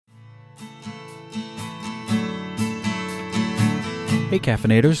Hey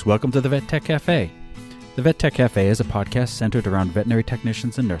caffeinators, welcome to the Vet Tech Cafe. The Vet Tech Cafe is a podcast centered around veterinary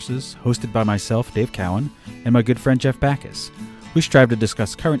technicians and nurses, hosted by myself, Dave Cowan, and my good friend Jeff Backus. We strive to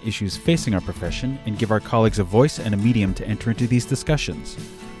discuss current issues facing our profession and give our colleagues a voice and a medium to enter into these discussions.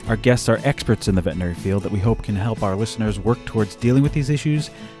 Our guests are experts in the veterinary field that we hope can help our listeners work towards dealing with these issues,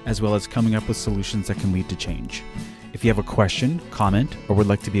 as well as coming up with solutions that can lead to change. If you have a question, comment, or would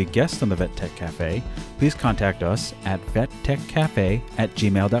like to be a guest on the Vet Tech Cafe, please contact us at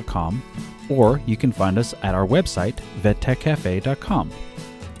vettechcafe@gmail.com, or you can find us at our website, vettechcafe.com.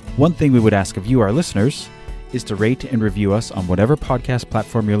 One thing we would ask of you, our listeners, is to rate and review us on whatever podcast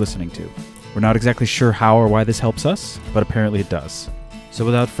platform you're listening to. We're not exactly sure how or why this helps us, but apparently it does. So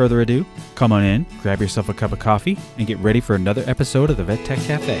without further ado, come on in, grab yourself a cup of coffee, and get ready for another episode of the Vet Tech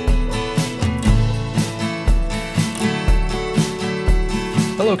Cafe.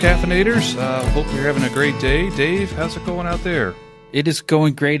 Hello, caffeinators. Hope you're having a great day. Dave, how's it going out there? It is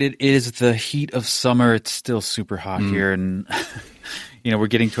going great. It is the heat of summer. It's still super hot here, and we're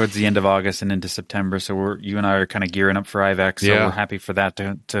getting towards the end of August and into September. So you and I are kind of gearing up for IVEX. So we're happy for that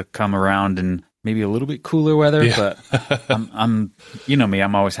to come around and maybe a little bit cooler weather. Yeah. But I'm you know me,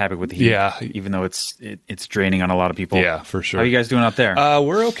 I'm always happy with the heat. Yeah, even though it's draining on a lot of people. Yeah, for sure. How are you guys doing out there?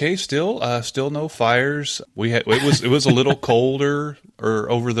 We're okay still. Still no fires. It was a little colder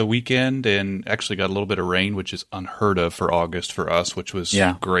over the weekend, and actually got a little bit of rain, which is unheard of for August for us, which was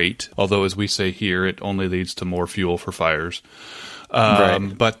great. Although, as we say here, it only leads to more fuel for fires. Right.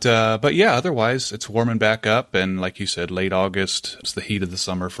 But yeah, otherwise it's warming back up, and like you said, late August, it's the heat of the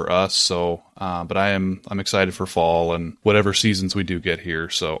summer for us. So, but I'm excited for fall and whatever seasons we do get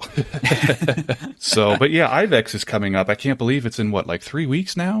here. So, but yeah, IVEX is coming up. I can't believe it's in 3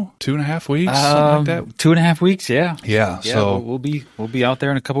 weeks now, 2.5 weeks, something like that. 2.5 weeks. Yeah. So we'll be out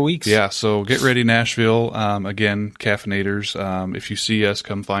there in a couple weeks. Yeah. So get ready, Nashville. Again, caffeinators. If you see us,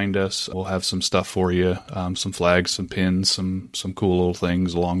 come find us. We'll have some stuff for you. Some flags, some pins, some cool little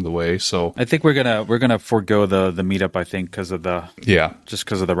things along the way. So I think we're gonna forego the meetup. I think because of the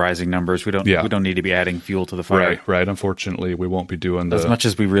rising numbers. We don't need to be adding fuel to the fire. Right. Unfortunately, we won't be doing as much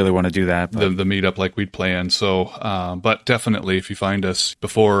as we really want to do that. The meetup like we'd planned. So, but definitely, if you find us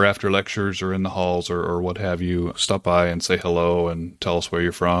before or after lectures or in the halls or what have you, stop by and say hello and tell us where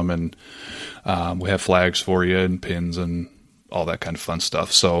you're from. And we have flags for you and pins and all that kind of fun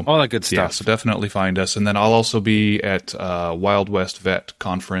stuff. So all that good stuff. Yeah, so definitely find us. And then I'll also be at Wild West Vet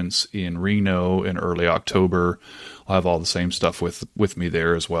Conference in Reno in early October. I'll have all the same stuff with me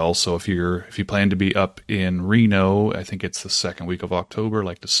there as well. So if you plan to be up in Reno, I think it's the second week of October,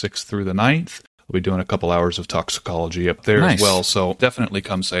 like the 6th through the 9th. We'll be doing a couple hours of toxicology up there as well. So definitely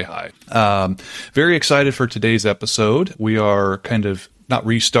come say hi. Very excited for today's episode. We are kind of not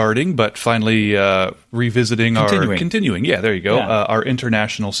restarting, but finally revisiting continuing. Yeah, there you go. Yeah. Our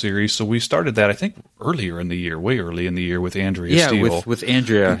international series. So we started that, I think, way early in the year with Andrea Steele. Yeah, with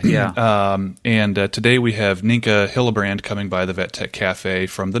Andrea, yeah. And today we have Nynke Hillebrand coming by the Vet Tech Cafe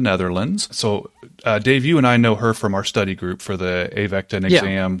from the Netherlands. So, Dave, you and I know her from our study group for the AVECTIN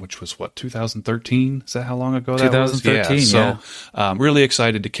exam, which was, 2013? Is that how long ago that was? 2013, yeah. So, really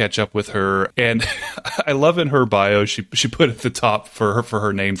excited to catch up with her. And I love in her bio, she put at the top for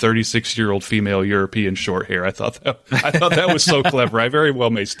her name, 36-year-old female European short hair. I thought that was so clever. I very well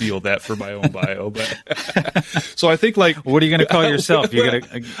may steal that for my own bio, but so I think what are you going to call yourself? You're going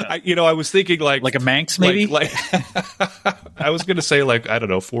to, I was thinking like a Manx, maybe. I was going to say I don't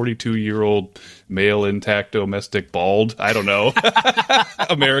know, 42-year-old male intact domestic bald. I don't know,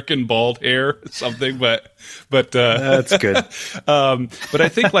 American bald hair, something. But that's good. But I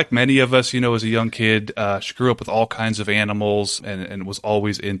think like many of us, as a young kid, she grew up with all kinds of animals and was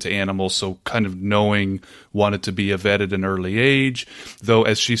always into animals. So kind of wanted to be a vet at an early age, though,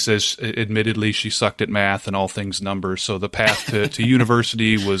 as she says, admittedly, she sucked at math and all things numbers. So the path to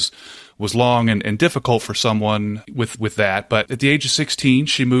university was long and difficult for someone with that. But at the age of 16,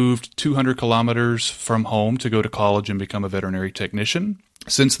 she moved 200 kilometers from home to go to college and become a veterinary technician.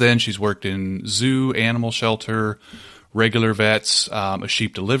 Since then, she's worked in zoo, animal shelter, regular vets, a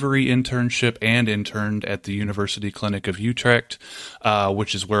sheep delivery internship, and interned at the University Clinic of Utrecht,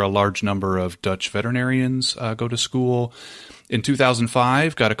 which is where a large number of Dutch veterinarians go to school. In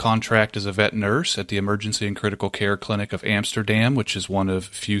 2005, got a contract as a vet nurse at the Emergency and Critical Care Clinic of Amsterdam, which is one of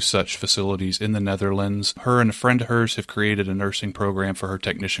few such facilities in the Netherlands. Her and a friend of hers have created a nursing program for her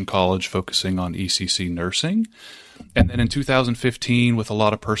technician college focusing on ECC nursing. And then in 2015, with a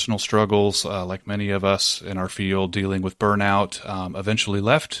lot of personal struggles, like many of us in our field dealing with burnout, eventually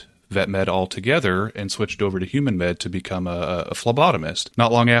left vet med altogether and switched over to human med to become a phlebotomist.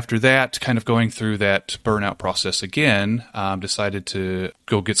 Not long after that, kind of going through that burnout process again, decided to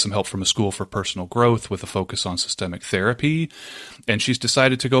go get some help from a school for personal growth with a focus on systemic therapy. And she's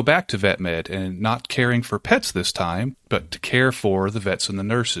decided to go back to vet med and not caring for pets this time, but to care for the vets and the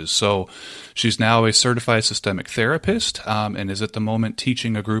nurses. So she's now a certified systemic therapist and is at the moment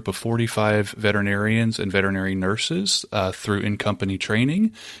teaching a group of 45 veterinarians and veterinary nurses through in-company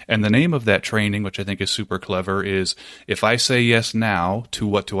training. And the name of that training, which I think is super clever, is If I Say Yes Now, to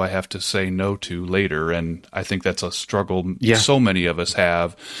What Do I Have to Say No To Later? And I think that's a struggle so many of us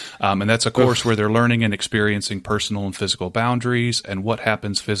have. And that's a course where they're learning and experiencing personal and physical boundaries and what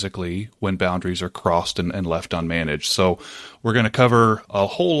happens physically when boundaries are crossed and left unmanaged. So we're going to cover a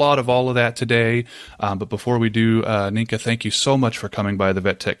whole lot of all of that today. But before we do, Nynke, thank you so much for coming by the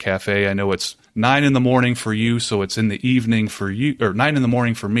Vet Tech Cafe. I know it's 9 a.m. for you, so it's in the evening for you, or 9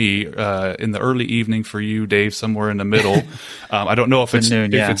 a.m. for me, in the early evening for you, Dave, somewhere in the middle. I don't know if it's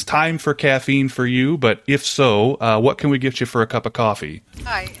noon, if it's time for caffeine for you, but if so, what can we get you for a cup of coffee?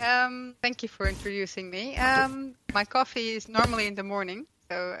 Hi, thank you for introducing me. My coffee is normally in the morning,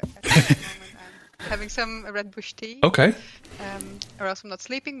 so at the moment I'm having some Red Bush tea. Okay. Or else I'm not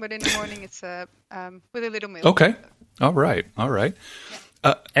sleeping, but in the morning it's with a little milk. Okay. All right.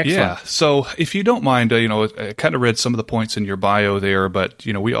 Excellent. Yeah. So if you don't mind, I kind of read some of the points in your bio there, but,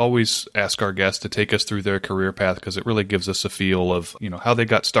 we always ask our guests to take us through their career path because it really gives us a feel of, how they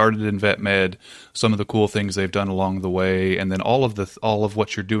got started in vet med, some of the cool things they've done along the way, and then all of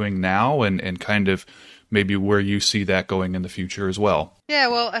what you're doing now and kind of maybe where you see that going in the future as well. Yeah,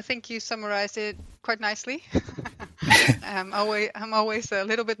 well, I think you summarized it quite nicely. I'm always a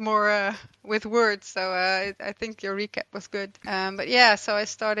little bit more with words, so I think your recap was good. But yeah, so I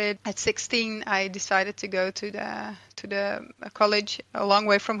started at 16. I decided to go to the college a long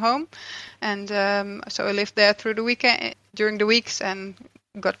way from home, and so I lived there during the weeks, and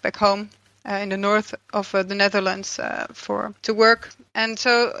got back home in the north of the Netherlands to work, and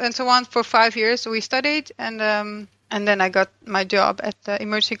so on for 5 years. We studied, and then I got my job at the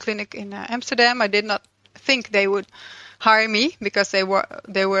emergency clinic in Amsterdam. I did not think they would hire me because they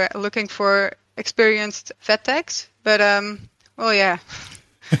were looking for experienced vet techs, but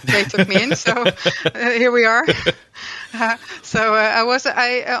they took me in, so here we are. I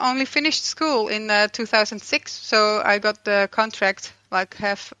only finished school in 2006, so I got the contract like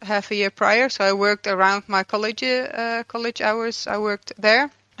half a year prior. So I worked around my college hours. I worked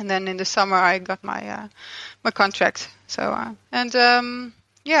there, and then in the summer I got my contract. So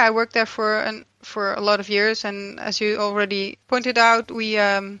I worked there for a lot of years, and as you already pointed out, we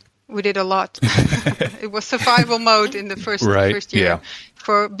did a lot. It was survival mode in the first year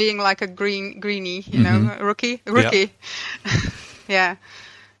for being like a greenie, a rookie. Yeah.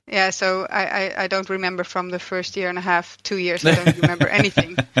 Yeah, so I don't remember from the first year and a half, 2 years. I don't remember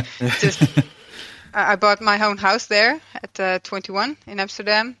anything. Just I bought my own house there at 21 in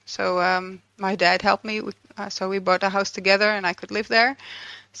Amsterdam. So my dad helped me, so we bought a house together, and I could live there.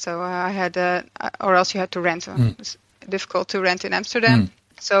 So I had, or else you had to rent. It was difficult to rent in Amsterdam.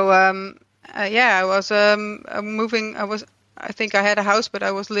 So I was moving. I think I had a house, but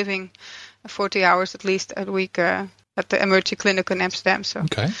I was living 40 hours at least a week at the emergency clinic in Amsterdam. So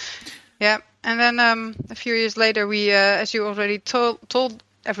okay. Yeah, and then a few years later, we, as you already told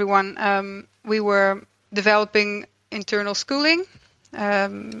everyone, we were developing internal schooling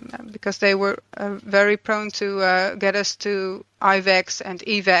because they were very prone to get us to IVACs and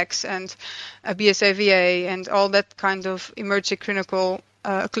EVACs and BSAVA and all that kind of emergency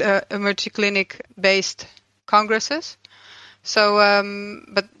clinic based congresses. So,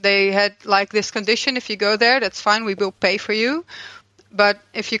 but they had like this condition: if you go there, that's fine, we will pay for you. But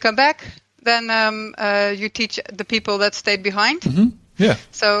if you come back, then you teach the people that stayed behind. Mm-hmm. Yeah.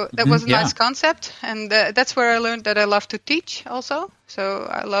 So that was a nice concept, and that's where I learned that I love to teach also. So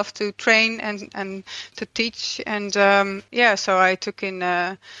I love to train and to teach, and so I took in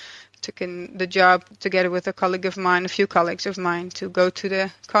the job together with a few colleagues of mine, to go to the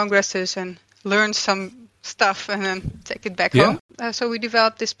congresses and learn some stuff and then take it back home. So we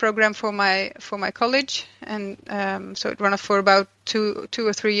developed this program for my college, and so it ran for about two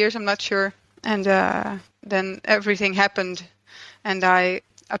or 3 years, I'm not sure. And then everything happened, and I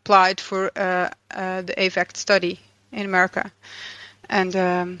applied for the AVAC study in America, and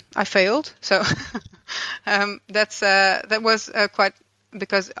I failed. So that was quite,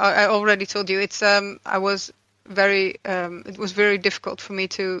 because I already told you it was very difficult for me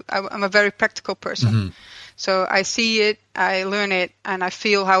to. I'm a very practical person. Mm-hmm. So I see it, I learn it, and I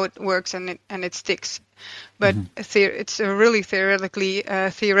feel how it works, and it sticks. But it's a really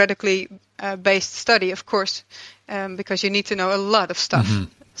theoretically based study, of course, because you need to know a lot of stuff.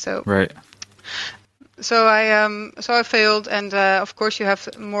 So right. So I failed, and of course you have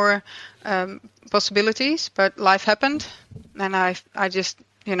more possibilities, but life happened, and I just,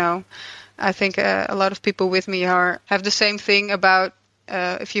 I think a lot of people with me have the same thing about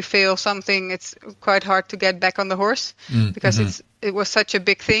if you fail something, it's quite hard to get back on the horse because it was such a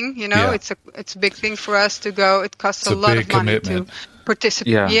big thing, It's a big thing for us to go. It costs a lot of money to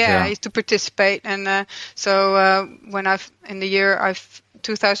participate. To participate, and so when in the year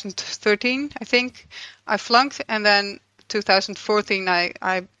 2013, I think I flunked, and then 2014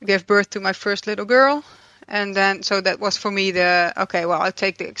 I gave birth to my first little girl. And then, so that was for me I'll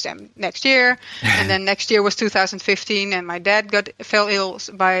take the exam next year. And then next year was 2015, and my dad fell ill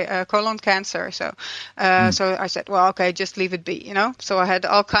by colon cancer. So I said, well, okay, just leave it be, So I had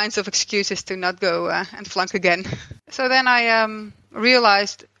all kinds of excuses to not go and flunk again. So then I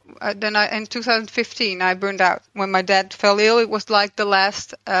realized, in 2015, I burned out. When my dad fell ill, it was like the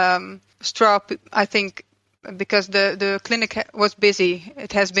last straw, I think, because the clinic was busy.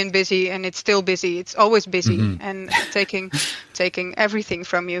 It has been busy, and it's still busy. It's always busy, and taking everything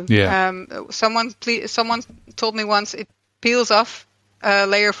from you. Yeah. Someone told me once it peels off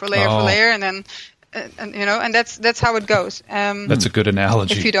layer for layer for layer, and then and that's how it goes. That's a good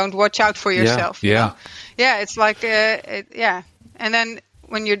analogy. If you don't watch out for yourself. Yeah. Yeah, it's like and then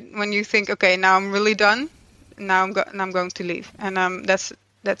when you think, okay, now I'm really done. Now I'm going to leave, and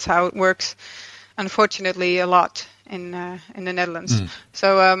that's how it works. Unfortunately, a lot in the Netherlands.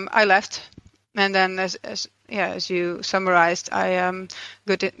 So I left, and then as you summarized, I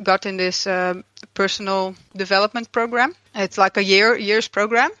got in this personal development program. It's like a year's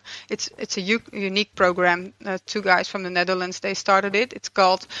program. It's a unique program. 2 guys from the Netherlands, they started it. It's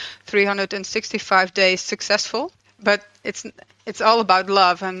called 365 Days Successful. But it's all about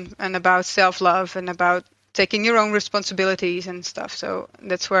love and about self-love and about taking your own responsibilities and stuff. So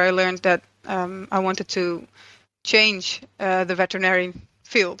that's where I learned that I wanted to change the veterinary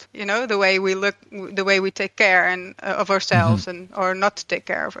field, the way we look, the way we take care of ourselves, or not to take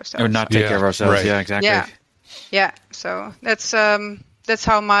care of ourselves. Or not take care of ourselves, right. Yeah, exactly. Yeah. So that's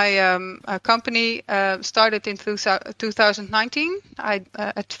how my company started in 2019.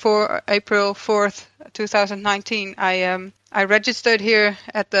 April 4th, 2019, I registered here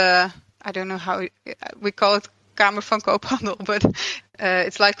at the, I don't know how we call it, Kamer van Koophandel, but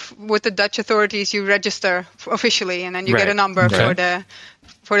it's like with the Dutch authorities, you register officially, and then you get a number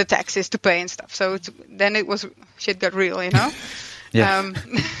for the taxes to pay and stuff. So then shit got real, Yeah.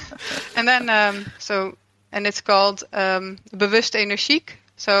 And then and it's called bewust energiek.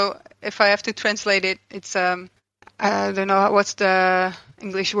 So if I have to translate it, it's I don't know what's the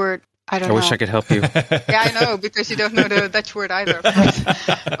English word. I wish I could help you. Yeah, I know, because you don't know the Dutch word either. Of course.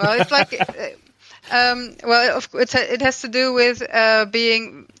 Well, it's like. It has to do with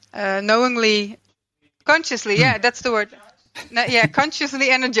being knowingly, consciously. Yeah, that's the word. Consciously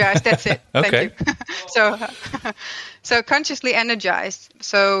energized. That's it. Okay. Thank you. So consciously energized.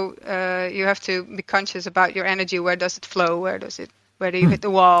 So you have to be conscious about your energy. Where does it flow? Where do you hit the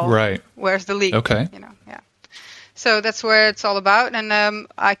wall? Right. Where's the leak? Okay. Yeah. So that's where it's all about. And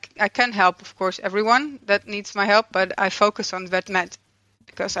I can help, of course, everyone that needs my help, but I focus on vet med.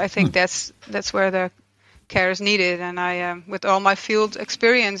 Because I think that's where the care is needed, and I, with all my field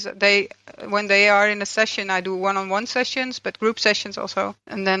experience, when they are in a session, I do one-on-one sessions, but group sessions also,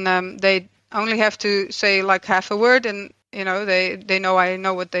 and then they only have to say like half a word, and they know I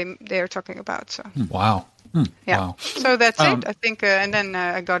know what they are talking about. So wow. Yeah. Wow. So that's it, I think, and then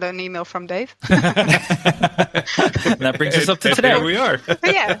I got an email from Dave. That brings us up to today. Here we are.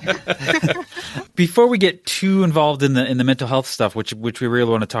 Yeah. Before we get too involved in the mental health stuff, which we really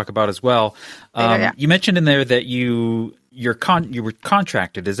want to talk about as well, you mentioned in there that you were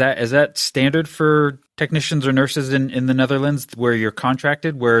contracted. Is that standard for technicians or nurses in the Netherlands, where you're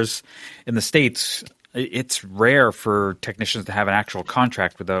contracted? Whereas in the States, it's rare for technicians to have an actual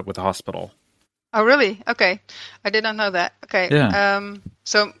contract with a hospital. Oh, really? Okay. I did not know that. Okay. Yeah.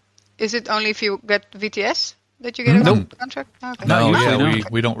 So is it only if you get VTS that you get a contract? Okay. No,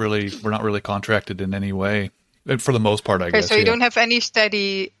 we're not really contracted in any way. For the most part, I guess. So you don't have any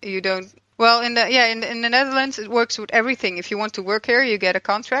steady, well, in the Netherlands, it works with everything. If you want to work here, you get a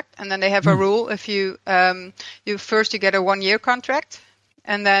contract, and then they have a rule. If you get a 1-year contract,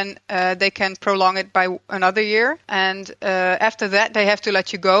 and then they can prolong it by another year. And after that, they have to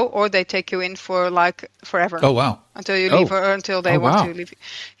let you go, or they take you in for like forever. Oh, wow. Until you leave, or until they want to leave.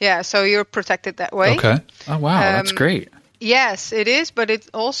 Yeah, so you're protected that way. Okay. Oh, wow. That's great. Yes, it is, but it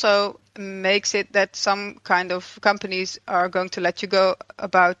also makes it that some kind of companies are going to let you go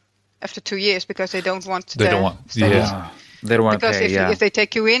about after 2 years because they don't want They don't want, yeah. They don't want to pay, Because if they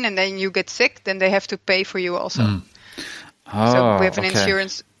take you in and then you get sick, then they have to pay for you also. Oh, so we have an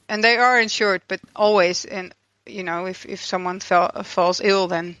insurance, and they are insured, but always in, if someone falls ill,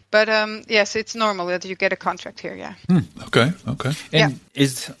 then. But yes, it's normal that you get a contract here. Yeah. Okay. And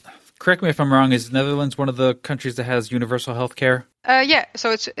correct me if I'm wrong, is Netherlands one of the countries that has universal health care? Yeah.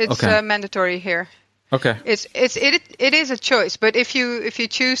 So it's mandatory here. Okay. It is a choice, but if you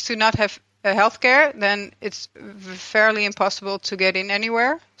choose to not have health care, then it's fairly impossible to get in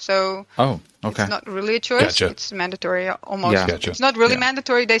anywhere. So it's not really a choice. Gotcha. It's mandatory almost. Yeah. Gotcha. It's not really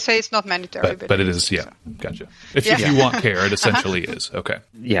mandatory. They say it's not mandatory, but it is. Yeah, so. Gotcha. If you want care, it essentially is. Okay.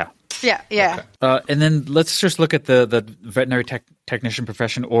 Yeah. Yeah. Okay. And then let's just look at the veterinary technician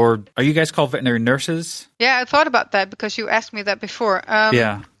profession, or are you guys called veterinary nurses? Yeah, I thought about that because you asked me that before.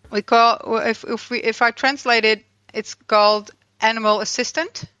 We call if I translate it, it's called animal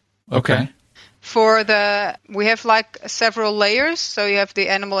assistant. Okay. We have like several layers. So you have the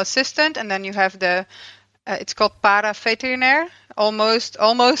animal assistant, and then you have it's called para-veterinair, almost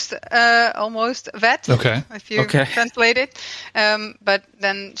vet. Okay. If you translate it. But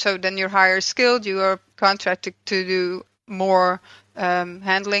then you're higher skilled. You are contracted to do more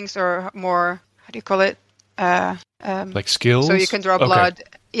handlings or more, how do you call it? Like skills. So you can draw blood.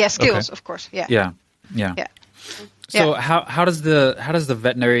 Yeah, skills, of course. Yeah. So how does the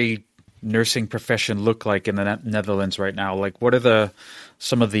veterinary nursing profession look like in the Netherlands right now? Like, what are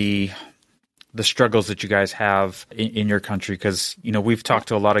some of the struggles that you guys have in your country? Because we've talked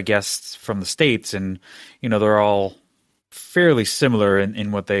to a lot of guests from the States, and they're all fairly similar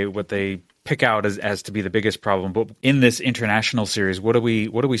in what they pick out as to be the biggest problem. But in this international series, what are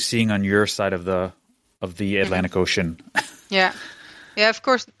we seeing on your side of the Atlantic Ocean? Yeah. Yeah, of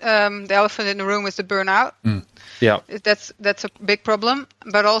course, the elephant in the room is the burnout. Yeah, that's a big problem.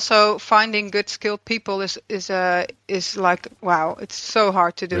 But also finding good skilled people is like, wow, it's so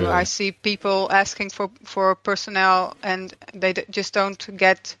hard to do. Really? I see people asking for personnel, and they just don't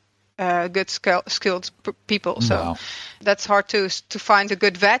get good skilled people. So that's hard to find a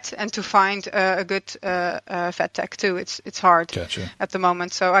good vet and to find a good vet tech too. It's hard at the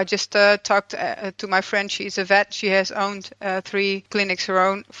moment. So I just talked to my friend. She's a vet. She has owned 3 clinics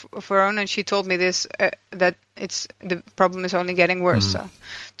of her own, and she told me this that the problem is only getting worse. So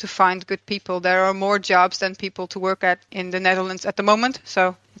to find good people, there are more jobs than people to work at in the Netherlands at the moment.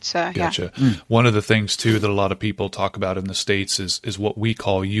 So it's Gotcha. One of the things too that a lot of people talk about in the States is what we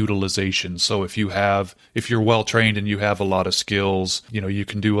call utilization. So if you're well trained and you have a lot of skills, you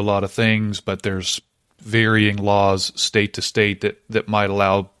can do a lot of things, but there's varying laws state to state that might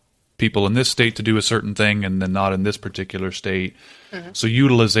allow people in this state to do a certain thing and then not in this particular state. So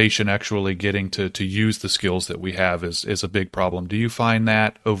utilization, actually getting to use the skills that we have is a big problem. Do you find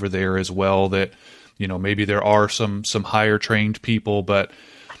that over there as well, that maybe there are some higher trained people, but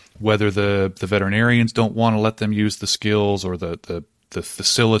whether the veterinarians don't want to let them use the skills, or the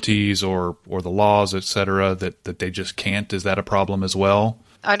facilities or the laws, et cetera, that they just can't? Is that a problem as well?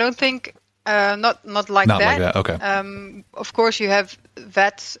 I don't think not like Not that. like that. Okay. Of course, you have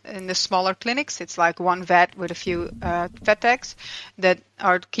vets in the smaller clinics. It's like one vet with a few vet techs that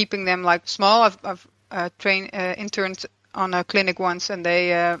are keeping them like small. I've trained interns on a clinic once, and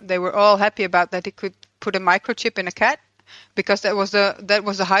they were all happy about that. They could put a microchip in a cat, because that was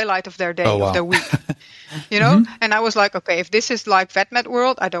the highlight of their day, of their week. And I was like, okay, if this is like VetMed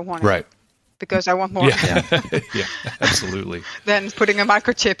world, I don't want it. Right. Because I want more. Yeah, absolutely. Than putting a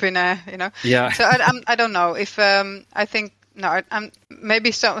microchip in Yeah. So I don't know if I think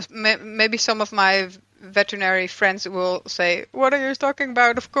maybe some of my veterinary friends will say, "What are you talking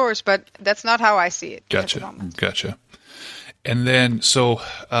about?" Of course, but that's not how I see it. Gotcha. And then, so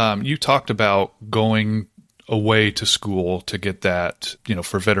you talked about going away to school to get that,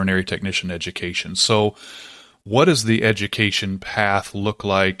 for veterinary technician education. So what does the education path look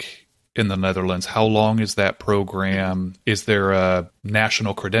like in the Netherlands? How long is that program? Is there a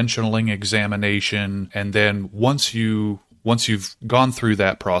national credentialing examination? And then once you've gone through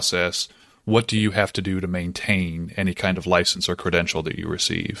that process, what do you have to do to maintain any kind of license or credential that you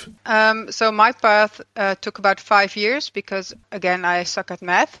receive? So my path took about 5 years because, again, I suck at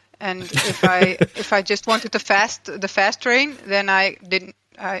math. And if I just wanted the fast train, then I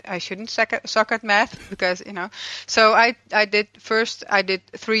I shouldn't suck at math because, So I did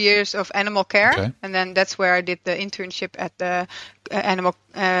 3 years of animal care, Okay. and then that's where I did the internship at the animal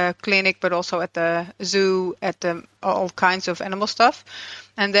clinic, but also at the zoo, at all kinds of animal stuff.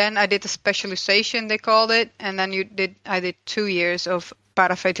 And then I did the specialization, they called it, and then I did 2 years of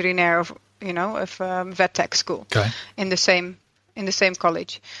paraveterinaire, of vet tech school, Okay. in the same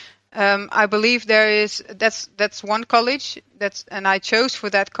college. I believe that's one college and I chose for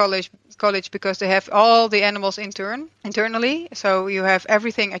that college because they have all the animals internally, so you have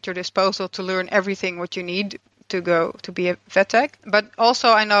everything at your disposal to learn everything what you need to be a vet tech. But also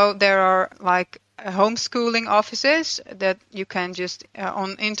I know there are like homeschooling offices that you can just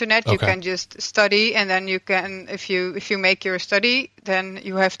on internet you can just study, and then you can, if you make your study, then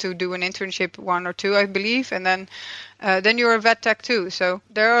you have to do an internship 1 or 2, I believe, and then you're a vet tech too. So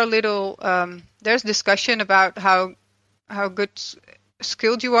there are there's discussion about how good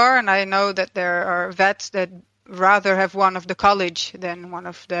skilled you are, and I know that there are vets that rather have one of the college than one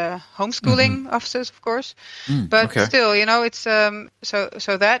of the homeschooling offices, of course. But still, it's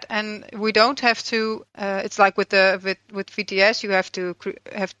so that, and we don't have to. It's like with VTS, you have to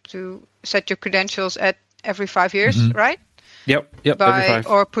set your credentials at every 5 years, right? Yep. Every 5.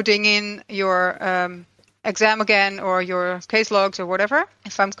 Or putting in your exam again, or your case logs, or whatever.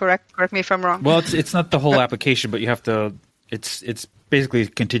 If I'm correct me if I'm wrong. Well, it's not the whole application, but you have to. It's basically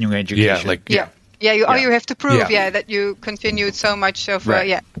continuing education. Yeah, you have to prove that you continued so much of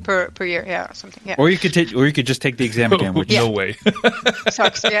per year, or something. Yeah. Or you could just take the exam again. Which No way.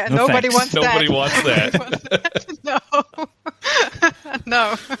 Sucks. Yeah, No nobody thanks. wants that. Nobody wants that.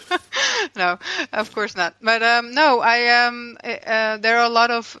 No, of course not. But there are a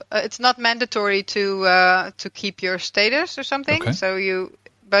lot of. It's not mandatory to keep your status or something. Okay.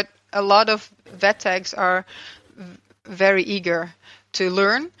 But a lot of vet techs are very eager to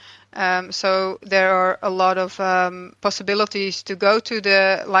learn. So there are a lot of possibilities to go to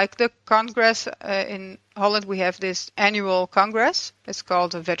the Congress in Holland. We have this annual Congress. It's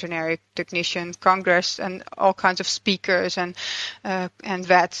called the Veterinary Technician Congress, and all kinds of speakers and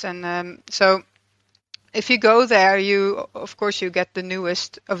vets. And so if you go there, of course you get the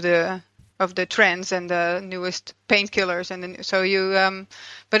newest of the trends and the newest painkillers, and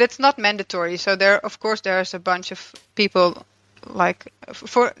but it's not mandatory. So there's a bunch of people. Like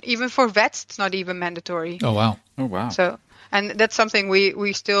even for vets, it's not even mandatory. Oh wow! So, and that's something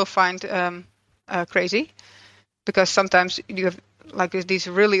we still find crazy, because sometimes you have like these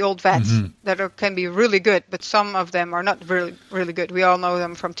really old vets that can be really good, but some of them are not really really good. We all know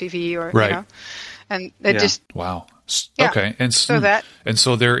them from TV or and they just wow. Okay, and so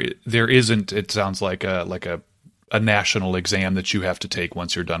there isn't. It sounds like a national exam that you have to take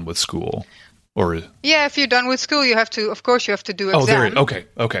once you're done with school. Or if you're done with school, you have to do exam. Oh, there is. Okay.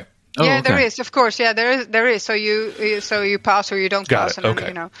 There is, of course. Yeah, there is. So you pass or you don't pass. Got it.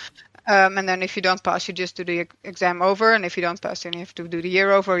 And then, and then if you don't pass, you just do the exam over, and if you don't pass, then you have to do the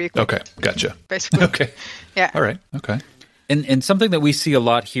year over. Or you quit. Okay, gotcha. Basically. Okay. Yeah. All right. Okay. And something that we see a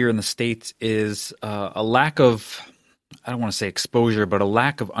lot here in the States is a lack of, I don't want to say exposure, but a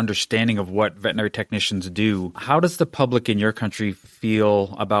lack of understanding of what veterinary technicians do. How does the public in your country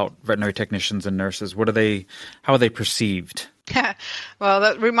feel about veterinary technicians and nurses? How are they perceived? Well,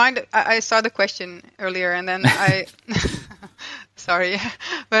 that reminded. I saw the question earlier, and then I. Sorry,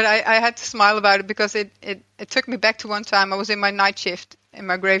 but I had to smile about it because it took me back to one time. I was in my night shift, in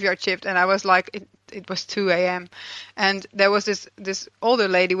my graveyard shift, and I was like, it was 2 a.m. and there was this older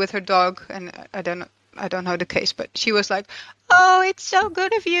lady with her dog, and I don't know the case, but she was like, "Oh, it's so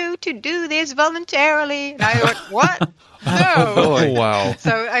good of you to do this voluntarily." And I thought, "What? No." Oh, wow.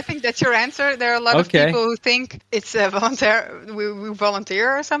 So I think that's your answer. There are a lot of people who think it's a we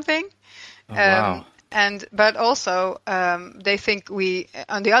volunteer or something. Oh, wow. But also they think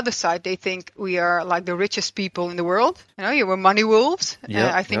on the other side, they think we are like the richest people in the world. You were money wolves.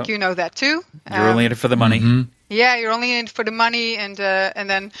 I think you know that too. You're only in it for the money. Mm-hmm. Yeah, you're only in it for the money, and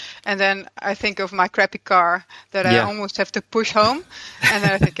then I think of my crappy car that I almost have to push home, and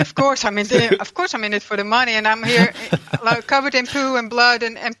then I think, of course I'm in it for the money, and I'm here like, covered in poo and blood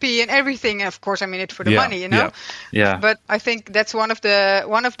and pee and everything. And of course I'm in it for the money, Yeah. But I think that's one of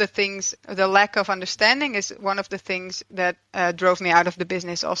the things. The lack of understanding is one of the things that drove me out of the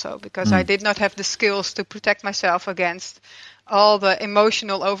business, also because I did not have the skills to protect myself against all the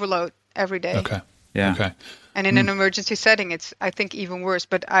emotional overload every day. Okay. Yeah. Okay. And in an emergency setting, it's, I think, even worse.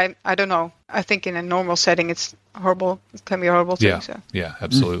 But I don't know. I think in a normal setting, it's horrible. It can be horrible too. Yeah,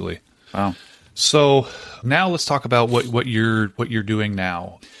 absolutely. Wow. So now let's talk about what you're doing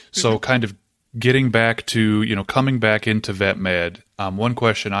now. So kind of getting back to, coming back into vet med, one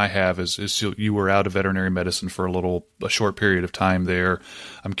question I have is you were out of veterinary medicine for a short period of time there.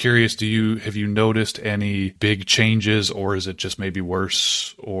 I'm curious, have you noticed any big changes, or is it just maybe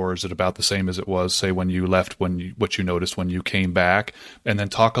worse, or is it about the same as it was, say, when you left, what you noticed when you came back? And then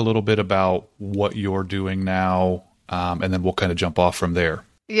talk a little bit about what you're doing now, and then we'll kind of jump off from there.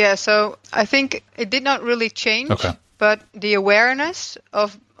 Yeah, so I think it did not really change. Okay. But the awareness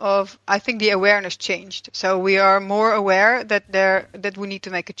of I think the awareness changed. So we are more aware that we need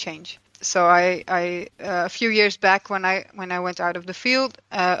to make a change. So I a few years back when I went out of the field,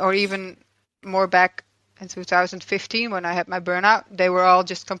 or even more back in 2015 when I had my burnout, they were all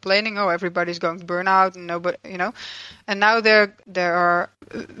just complaining, oh, everybody's going to burn out, and nobody, And now there are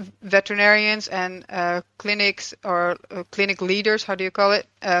veterinarians and clinics or clinic leaders, how do you call it,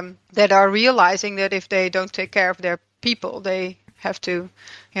 that are realizing that if they don't take care of their people, they have to,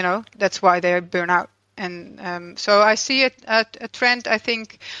 that's why they burn out. And so I see a trend, I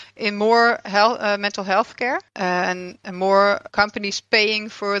think, in more mental health care, and more companies paying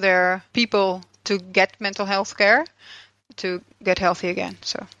for their people to get mental health care to get healthy again.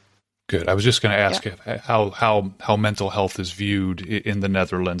 So good. I was just going to ask how mental health is viewed in the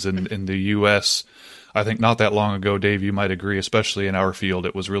Netherlands. In the U.S., I think not that long ago, Dave, you might agree, especially in our field,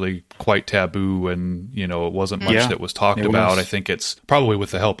 it was really quite taboo, and it wasn't much that was talked about. I think it's probably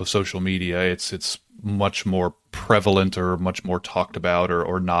with the help of social media, it's much more prevalent or much more talked about,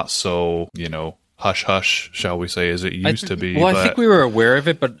 or not so, hush hush, shall we say, as it used to be. Well, I think we were aware of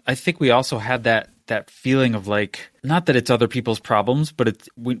it, but I think we also had that feeling of like, not that it's other people's problems, but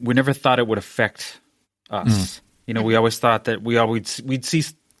we never thought it would affect us. We always thought that we'd see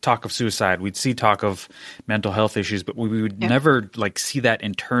talk of suicide, we'd see talk of mental health issues, but we would never like see that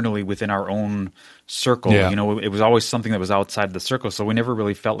internally within our own circle. Yeah. It was always something that was outside the circle, so we never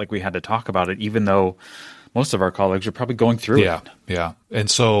really felt like we had to talk about it, even though most of our colleagues are probably going through it. Yeah.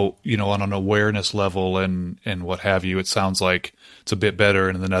 And so, on an awareness level and what have you, it sounds like it's a bit better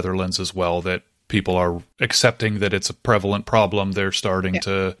in the Netherlands as well, that people are accepting that it's a prevalent problem. They're starting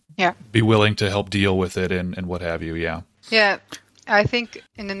to be willing to help deal with it and what have you. Yeah. Yeah. I think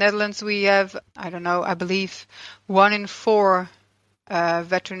in the Netherlands we have, I believe 1 in 4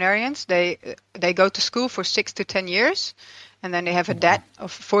 veterinarians. They go to school for 6 to 10 years, and then they have a debt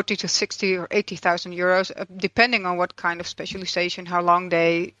of 40 to 60 or 80,000 euros, depending on what kind of specialization, how long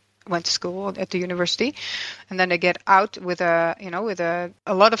they went to school at the university, and then they get out with a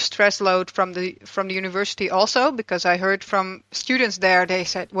lot of stress load from the university also, because I heard from students there, they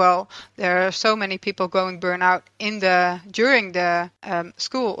said, well, there are so many people going burnout during the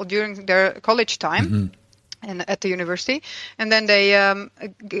school, during their college time. And at the university, and then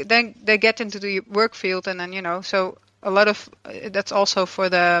they get into the work field, and then so a lot of that's also for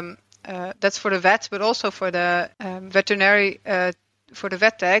the vets, but also for the veterinary. For the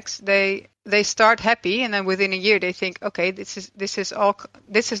vet techs, they start happy, and then within a year they think, okay, this is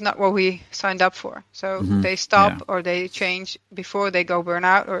not what we signed up for. So they stop or they change before they go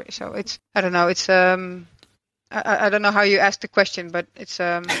burnout, or so it's I don't know. It's I don't know how you asked the question, but it's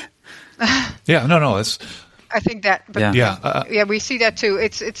It's I think that, but we see that too.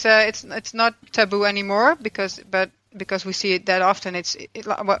 It's not taboo anymore because we see it that often.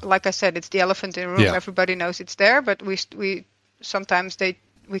 Like I said, it's the elephant in the room. Everybody knows it's there, but we sometimes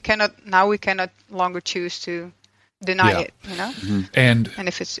we cannot longer choose to deny it, And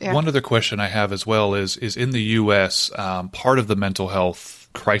if it's one other question I have as well is in the U.S., part of the mental health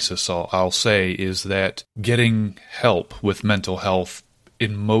crisis, I'll say, is that getting help with mental health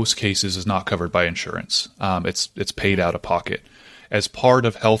in most cases is not covered by insurance. It's paid out of pocket. As part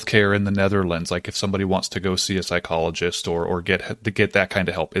of healthcare in the Netherlands, like if somebody wants to go see a psychologist or get that kind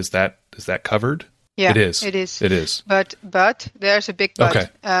of help, is that covered? Yeah, it is. It is. But there's a big but. Okay.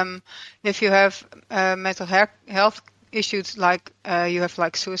 If you have mental health issues, like you have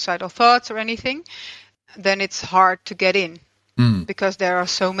like suicidal thoughts or anything, then it's hard to get in because there are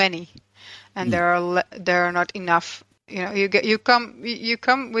so many, and there are not enough. You come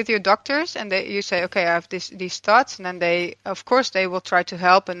with your doctors, and you say, okay, I have these thoughts, and then they will try to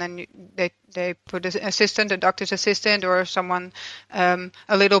help, and then they put an assistant, a doctor's assistant, or someone a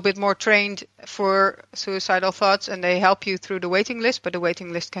little bit more trained for suicidal thoughts, and they help you through the waiting list. But the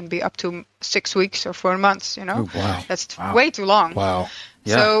waiting list can be up to 6 weeks or 4 months. Oh, wow. That's way too long. Wow.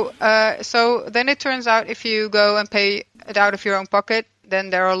 Yeah. So then it turns out if you go and pay it out of your own pocket, then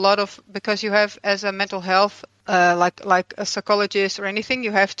there are a lot of, because you have, as a mental health, like a psychologist or anything,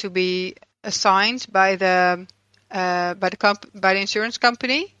 you have to be assigned by the insurance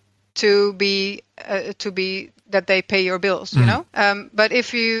company to be that they pay your bills, you know. But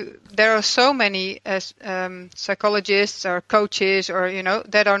there are so many psychologists or coaches or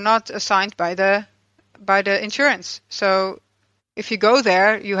that are not assigned by the insurance. So if you go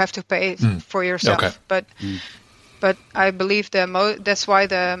there, you have to pay it for yourself. Okay. But I believe that's why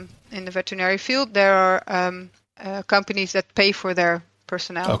in the veterinary field there are companies that pay for their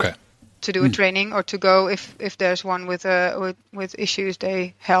personnel. Okay. To do a training or to go if there's one with issues,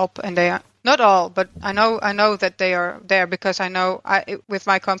 they help, and they are not all, but I know that they are there because I know with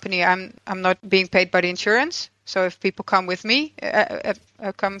my company I'm not being paid by the insurance. So if people come with me,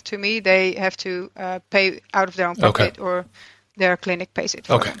 come to me, they have to pay out of their own pocket, or their clinic pays it.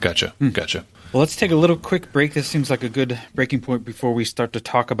 Okay, gotcha. Gotcha. Well, let's take a little quick break. This seems like a good breaking point before we start to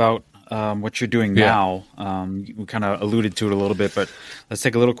talk about what you're doing now. We kind of alluded to it a little bit, but let's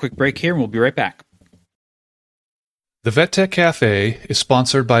take a little quick break here, and we'll be right back. The Vet Tech Cafe is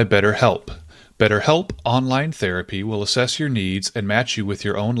sponsored by BetterHelp. BetterHelp Online Therapy will assess your needs and match you with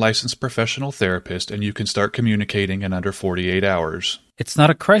your own licensed professional therapist, and you can start communicating in under 48 hours. It's not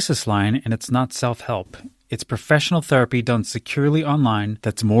a crisis line, and it's not self-help. It's professional therapy done securely online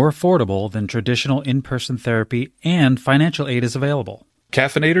that's more affordable than traditional in-person therapy, and financial aid is available.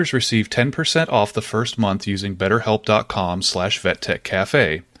 Caffeinators receive 10% off the first month using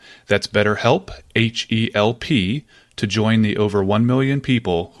BetterHelp.com/VetTechCafe. That's BetterHelp, H-E-L-P, to join the over 1 million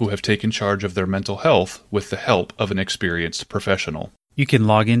people who have taken charge of their mental health with the help of an experienced professional. You can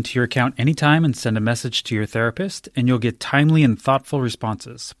log into your account anytime and send a message to your therapist, and you'll get timely and thoughtful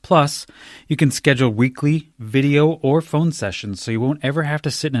responses. Plus, you can schedule weekly video or phone sessions so you won't ever have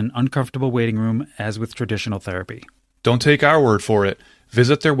to sit in an uncomfortable waiting room as with traditional therapy. Don't take our word for it.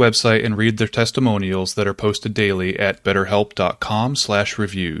 Visit their website and read their testimonials that are posted daily at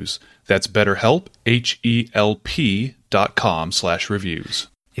BetterHelp.com/reviews. That's BetterHelp, HELP.com/reviews.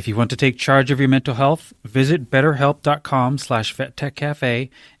 If you want to take charge of your mental health, visit BetterHelp.com/VetTechCafe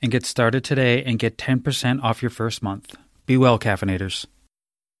and get started today and get 10% off your first month. Be well, caffeinators.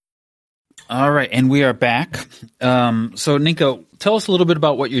 All right, and we are back. So, Nynke, tell us a little bit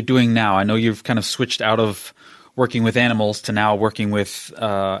about what you're doing now. I know you've kind of switched out of working with animals to now working with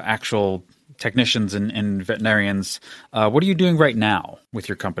actual technicians and veterinarians. What are you doing right now with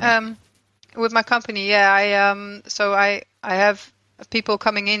your company? With my company, I have people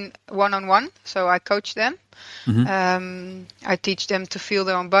coming in one-on-one, so I coach them. I teach them to feel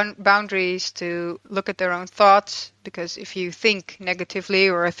their own boundaries, to look at their own thoughts, because if you think negatively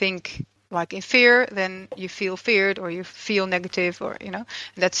or think like in fear, then you feel feared or you feel negative, or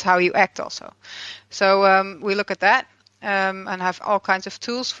that's how you act also. So we look at that and have all kinds of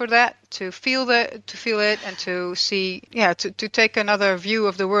tools for that, to feel it and to see, to take another view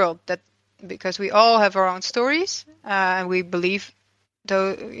of the world, that because we all have our own stories and we believe,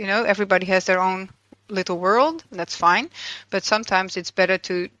 though, everybody has their own little world, and that's fine, but sometimes it's better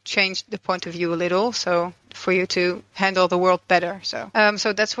to change the point of view a little, so for you to handle the world better. So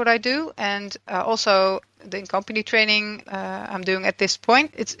that's what I do, and also the company training I'm doing at this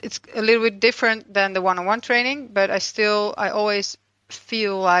point. It's a little bit different than the one-on-one training, but I always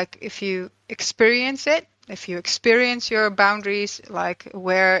feel like if you experience it, if you experience your boundaries, like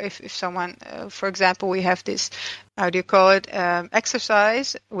where if someone, for example, we have this,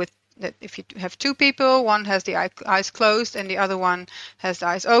 exercise with that if you have two people, one has the eyes closed and the other one has the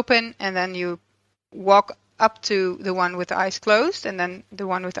eyes open, and then you walk up to the one with the eyes closed, and then the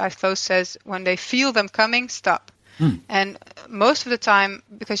one with the eyes closed says, when they feel them coming, stop. And most of the time,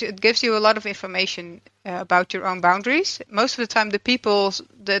 because it gives you a lot of information about your own boundaries, most of the time the people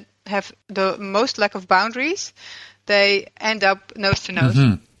that have the most lack of boundaries, they end up nose to nose.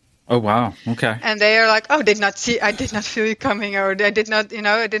 Oh, wow. Okay. And they are like, I did not feel you coming, or I did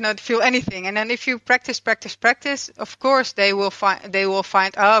not feel anything. And then if you practice, of course they will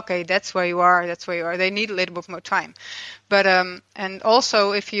find, okay, that's where you are. They need a little bit more time. But, and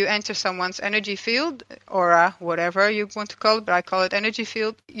also if you enter someone's energy field, aura, whatever you want to call it, but I call it energy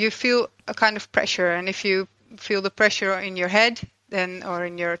field, you feel a kind of pressure. And if you feel the pressure in your head, then, or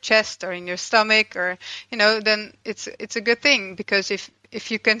in your chest or in your stomach, or, then it's a good thing, because if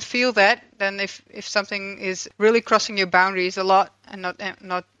you can feel that, then if something is really crossing your boundaries a lot, and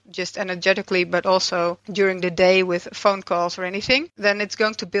not just energetically, but also during the day with phone calls or anything, then it's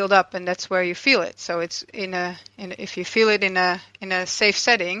going to build up, and that's where you feel it. So it's if you feel it in a safe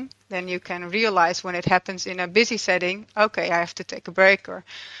setting, then you can realize when it happens in a busy setting, okay, I have to take a break,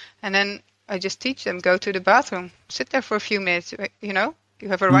 and then I just teach them, go to the bathroom, sit there for a few minutes, You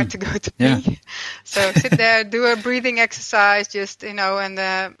have a right to go to pee. Yeah. So sit there, do a breathing exercise, just, and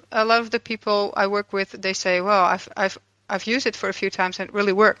a lot of the people I work with, they say, well, I've used it for a few times and it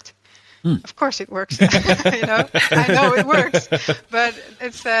really worked. Of course it works. I know it works, but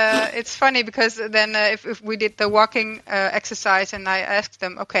it's funny because then if we did the walking exercise and I asked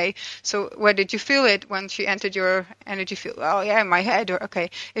them, okay, so where did you feel it when she entered your energy field? Oh yeah, in my head. Or okay,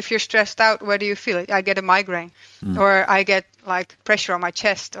 if you're stressed out, where do you feel it? I get a migraine, or I get like pressure on my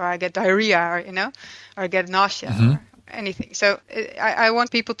chest, or I get diarrhea, or I get nausea. Or anything. So I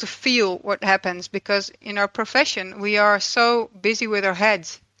want people to feel what happens, because in our profession we are so busy with our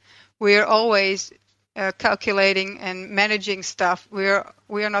heads. We are always calculating and managing stuff. We are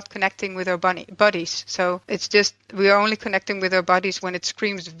not connecting with our bodies. So it's just we are only connecting with our bodies when it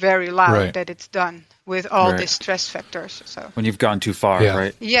screams very loud that it's done with all these stress factors. So when you've gone too far,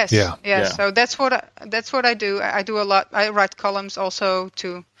 right? Yes. Yeah. So that's what I do. I do a lot. I write columns also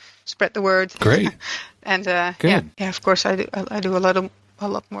to spread the word. Great. And of course I do a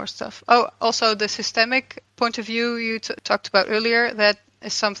lot more stuff. Oh, also the systemic point of view you talked about earlier, that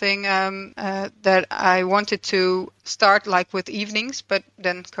is something that I wanted to start like with evenings, but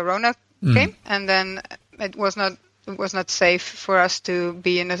then Corona came, and then it was not safe for us to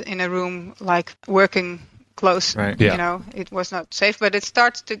be in a room like working close. Right. Yeah. It was not safe, but it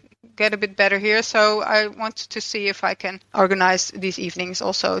starts to get a bit better here. So I want to see if I can organize these evenings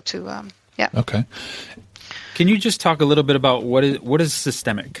also to. Okay. Can you just talk a little bit about what is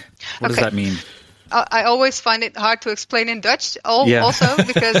systemic? What does that mean? I always find it hard to explain in Dutch also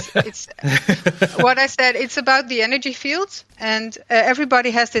because it's what I said. It's about the energy fields, and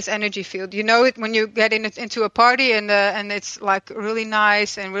everybody has this energy field. You know it when you get into a party and it's like really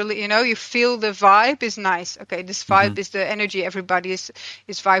nice and really, you feel the vibe is nice. Okay, this vibe is the energy. Everybody is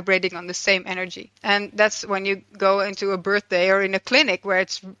vibrating on the same energy. And that's when you go into a birthday or in a clinic where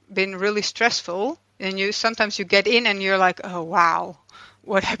it's been really stressful, and sometimes you get in and you're like, oh, wow.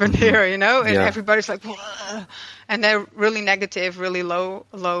 What happened here, and everybody's like, whoa. And they're really negative, really low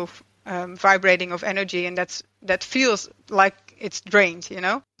vibrating of energy, and that feels like it's drained,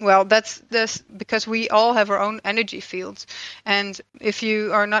 Well, that's because we all have our own energy fields, and if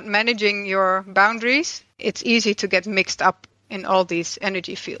you are not managing your boundaries, it's easy to get mixed up in all these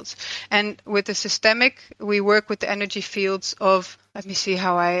energy fields. And with the systemic, we work with the energy fields of, let me see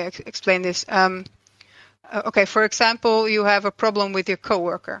how I explain this. Okay, for example, you have a problem with your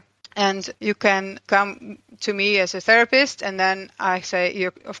coworker, and you can come to me as a therapist, and then I say,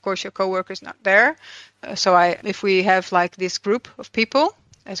 of course, your coworker is not there. If we have like this group of people,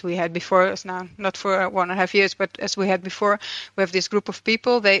 as we had before, it's now not for 1.5 years, but as we had before, we have this group of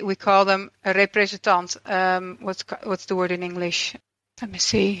people. We call them a representant. What's the word in English? Let me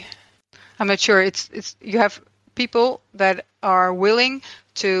see. I'm not sure. It's you have people that are willing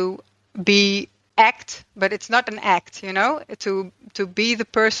to act, but it's not an act, to be the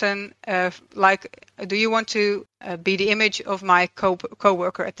person. Do you want to be the image of my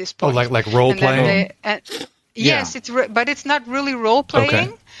co-worker at this point? Oh, like role playing. Yes, but it's not really role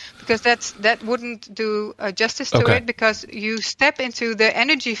playing, because that wouldn't do justice to it, because you step into the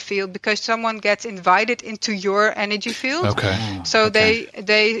energy field because someone gets invited into your energy field. Okay. So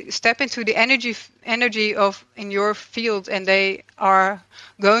they step into the energy of in your field, and they are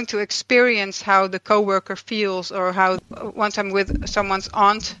going to experience how the coworker feels, or how one time with someone's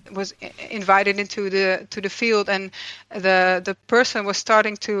aunt was invited into the field, and the person was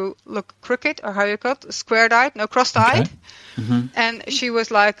starting to look crooked, or how you call it, cross-eyed. Okay. And she was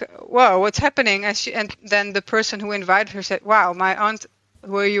like, whoa, what's happening? And then the person who invited her said, wow, my aunt,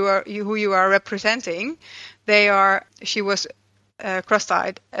 who you are representing, she was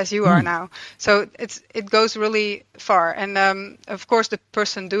cross-eyed as you are now. So it goes really far. And of course the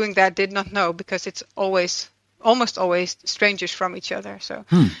person doing that did not know, because it's almost always strangers from each other. So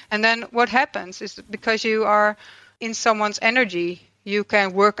and then what happens is, because you are in someone's energy, you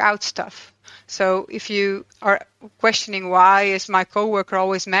can work out stuff. So if you are questioning, why is my coworker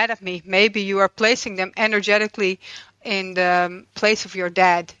always mad at me, maybe you are placing them energetically in the place of your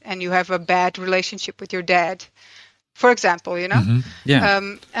dad, and you have a bad relationship with your dad, for example, and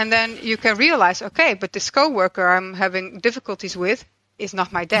then you can realize, okay, but this coworker I'm having difficulties with is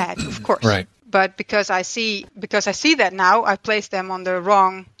not my dad, of course. Right. But because I see that now, I place them on the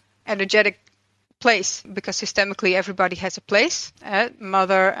wrong energetic place, because systemically everybody has a place.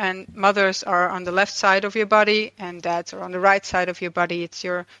 Mothers are on the left side of your body, and dads are on the right side of your body. It's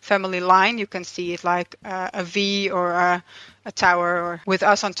your family line. You can see it like a V or a tower, or with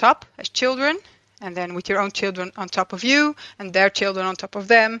us on top as children, and then with your own children on top of you, and their children on top of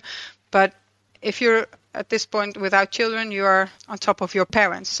them. But if you're at this point without children, you are on top of your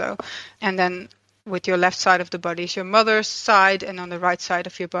parents. So, and then with your left side of the body is your mother's side, and on the right side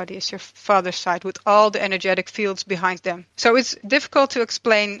of your body is your father's side, with all the energetic fields behind them. So it's difficult to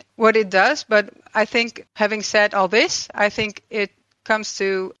explain what it does, but I think, having said all this, I think it comes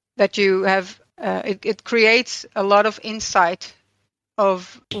to that you have, it creates a lot of insight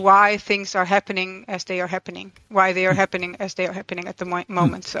of why things are happening as they are happening, why they are happening as they are happening at the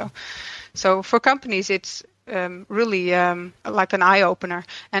moment. So for companies, it's really like an eye-opener.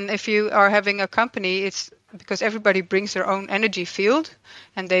 And if you are having a company, it's because everybody brings their own energy field,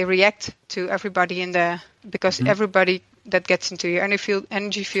 and they react to everybody in there, because everybody that gets into your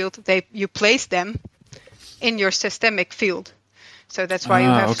energy field, you place them in your systemic field. So that's why you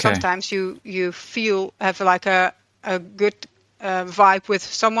have sometimes you have like a good vibe with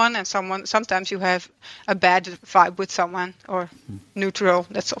someone, and sometimes you have a bad vibe with someone, or neutral.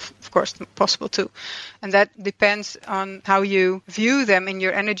 That's of course possible too, and that depends on how you view them in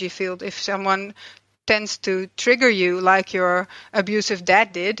your energy field. If someone tends to trigger you, like your abusive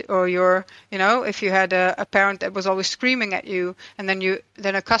dad did, or if you had a parent that was always screaming at you, and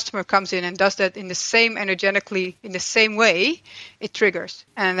then a customer comes in and does that in the same energetically, in the same way, it triggers.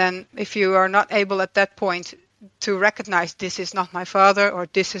 And then if you are not able at that point to recognize, this is not my father, or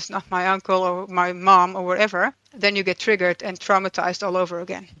this is not my uncle, or my mom, or whatever, then you get triggered and traumatized all over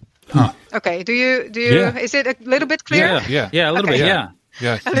again. Huh. Okay. Do you? Yeah. Is it a little bit clear? Yeah, a little bit. Yeah.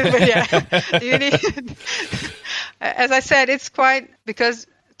 Yeah. A little bit, yeah. You need, as I said, it's quite, because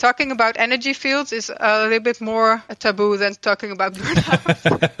talking about energy fields is a little bit more a taboo than talking about burnout.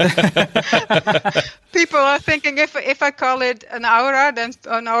 People are thinking, if I call it an aura, then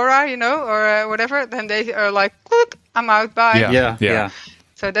an aura, or whatever, then they are like, "Click, I'm out, bye." Yeah.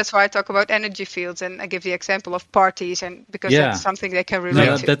 So that's why I talk about energy fields, and I give the example of parties, and because that's something they can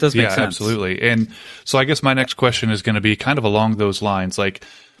relate to. That does make sense. Absolutely. And so I guess my next question is going to be kind of along those lines. Like,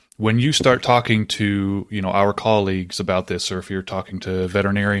 when you start talking to, our colleagues about this, or if you're talking to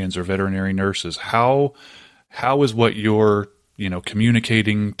veterinarians or veterinary nurses, how is what you're,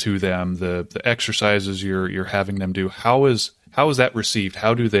 communicating to them, the exercises you're having them do, how is that received?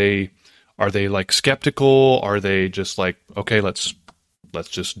 Are they like skeptical? Are they just like, okay, let's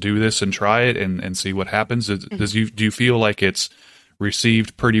just do this and try it and see what happens? Do you feel like it's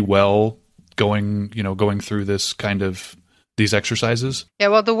received pretty well going through this kind of these exercises? Yeah,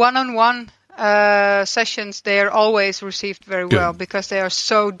 well, the one-on-one sessions, they are always received very well, because they are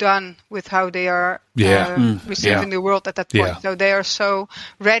so done with how they are receiving the world at that point. Yeah. So they are so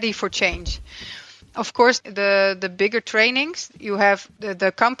ready for change. Of course, the bigger trainings, you have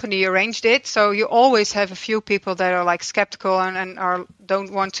the company arranged it, so you always have a few people that are like skeptical and don't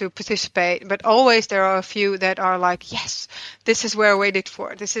want to participate. But always there are a few that are like, yes, this is where I waited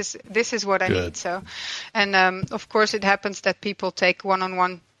for. This is what I need. So, and of course, it happens that people take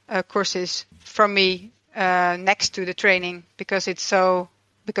one-on-one courses from me next to the training, because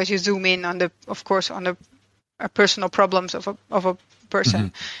you zoom in on the personal problems of a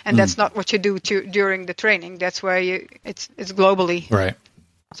person, and that's not what you do during the training. That's where it's globally, right?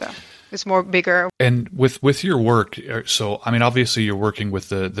 So it's more bigger. And with your work, so I mean, obviously you're working with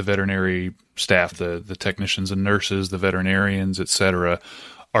the veterinary staff, the technicians and nurses, the veterinarians, etc.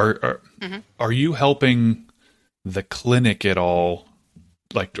 Are you helping the clinic at all?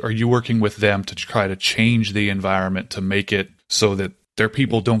 Like, are you working with them to try to change the environment to make it so that their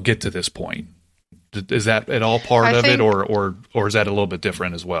people don't get to this point? Is that at all part of it, or is that a little bit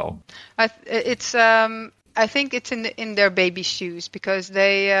different as well? I think it's in their baby shoes, because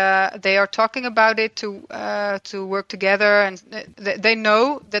they are talking about it to work together, and they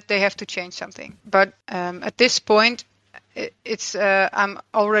know that they have to change something. But at this point, I'm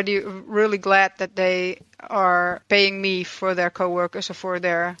already really glad that they are paying me for their coworkers or for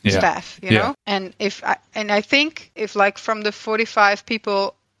their staff, you know. And I think if like from the 45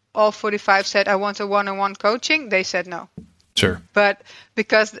 people, all 45 said, I want a one-on-one coaching, they said no. Sure. But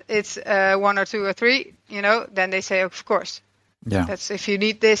because it's one or two or three, then they say, of course. Yeah. That's, if you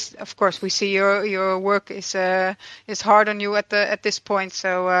need this, of course, we see your work is hard on you at this point.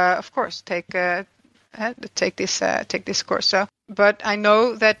 So of course, take this course. So, but I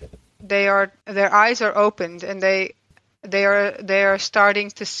know that their eyes are opened, and they are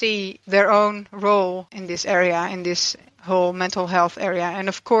starting to see their own role in this area, in this whole mental health area. And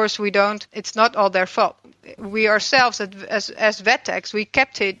of course, it's not all their fault. We ourselves, as vet techs, we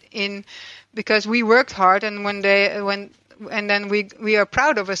kept it in because we worked hard, and then we are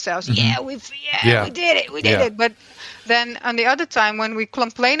proud of ourselves. Mm-hmm. We did it. But then on the other time, when we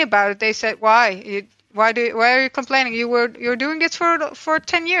complain about it, they said, why are you complaining? You're doing this for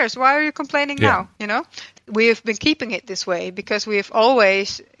 10 years. Why are you complaining now? we have been keeping it this way because we have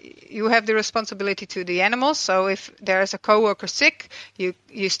always, you have the responsibility to the animals. So if there's a coworker sick,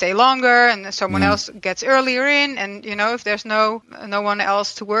 you stay longer and someone else gets earlier in. And, if there's no one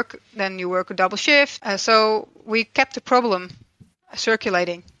else to work, then you work a double shift. So we kept the problem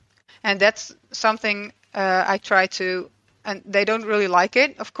circulating. And that's something I try to, and they don't really like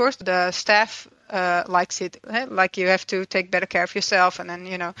it. Of course, the staff likes it. Like you have to take better care of yourself. And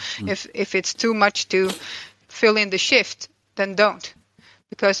then, if it's too much to fill in the shift, then don't.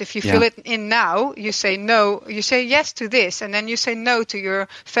 Because if you fill it in now, you say no, you say yes to this, and then you say no to your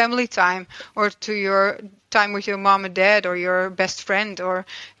family time or to your time with your mom and dad or your best friend or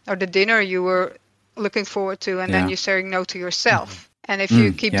the dinner you were looking forward to, and then you're saying no to yourself. And if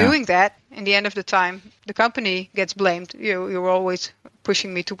you keep doing that, in the end of the time, the company gets blamed. You were always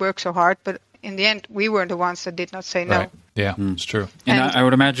pushing me to work so hard, but in the end, we were the ones that did not say no. Right. Yeah, it's true. And I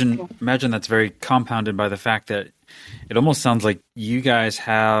would imagine that's very compounded by the fact that it almost sounds like you guys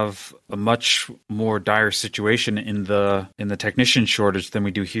have a much more dire situation in the technician shortage than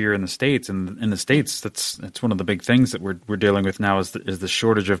we do here in the States. And in the States, that's one of the big things that we're dealing with now is the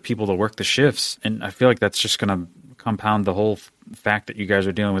shortage of people to work the shifts. And I feel like that's just going to compound the whole fact that you guys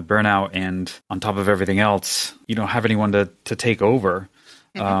are dealing with burnout, and on top of everything else, you don't have anyone to take over.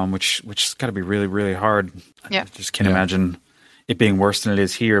 Which has got to be really, really hard. Yeah. I just can't imagine it being worse than it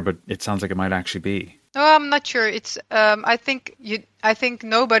is here, but it sounds like it might actually be. No, I'm not sure. It's I think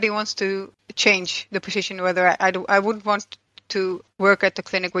nobody wants to change the position. Whether I wouldn't want to work at the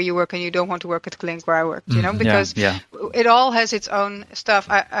clinic where you work, and you don't want to work at the clinic where I work. Because it all has its own stuff.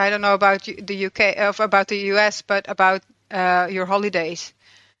 I don't know about the UK, about the US, but about your holidays.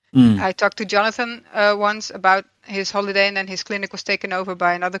 I talked to Jonathan once about his holiday, and then his clinic was taken over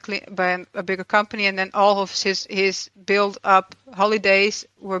by by a bigger company, and then all of his build up holidays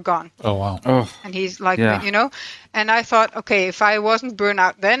were gone. Oh wow! Oh. And he's like, and I thought, okay, if I wasn't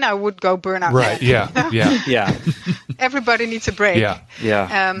burnout then, I would go burnout. Right? Then. Yeah. Everybody needs a break.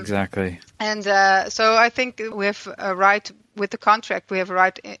 Yeah. Exactly. And so I think we have a right with the contract. We have a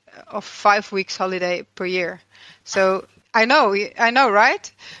right of 5 weeks holiday per year. So. I know, right?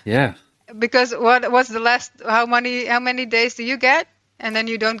 Yeah. Because what's the last? How many days do you get? And then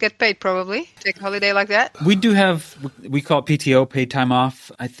you don't get paid, probably. Take a holiday like that. We do have, we call it PTO, paid time off.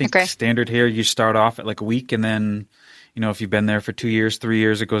 I think standard here, you start off at like a week, and then, if you've been there for 2 years, 3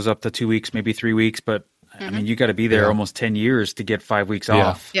 years, it goes up to 2 weeks, maybe 3 weeks. But I mean, you got to be there almost 10 years to get 5 weeks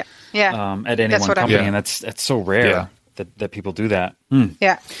off. Yeah. At any one company, and that's so rare. That people do that.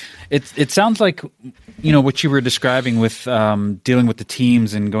 Yeah. It sounds like, what you were describing with dealing with the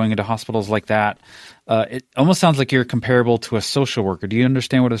teams and going into hospitals like that. It almost sounds like you're comparable to a social worker. Do you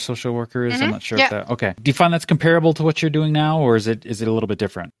understand what a social worker is? I'm not sure if that. Okay. Do you find that's comparable to what you're doing now, or is it a little bit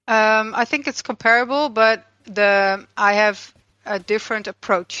different? I think it's comparable, but I have a different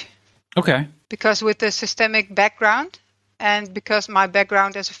approach. Okay. Because with the systemic background, and because my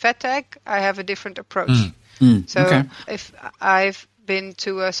background as a vet tech, I have a different approach. So if I've been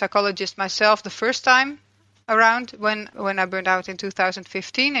to a psychologist myself the first time around when I burned out in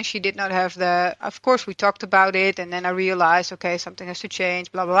 2015, and she did not have of course we talked about it, and then I realized, okay, something has to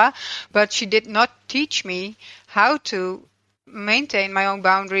change, blah, blah, blah. But she did not teach me how to maintain my own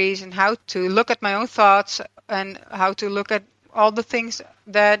boundaries and how to look at my own thoughts and how to look at all the things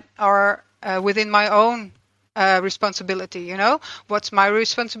that are within my own responsibility. What's my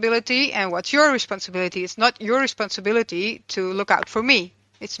responsibility and what's your responsibility? It's not your responsibility to look out for me.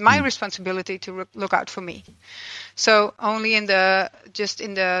 It's my responsibility to look out for me. So only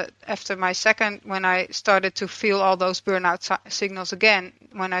after my second, when I started to feel all those burnout signals again,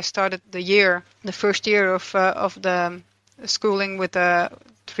 when I started the first year of the schooling with the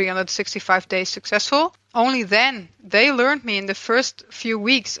 365 days successful, only then they learned me in the first few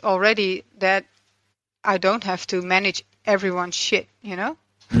weeks already that I don't have to manage everyone's shit,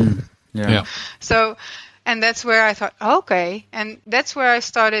 Yeah. So, and that's where I thought, okay. And that's where I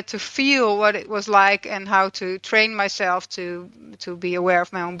started to feel what it was like and how to train myself to be aware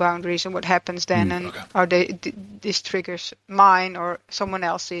of my own boundaries and what happens then, and are this triggers mine or someone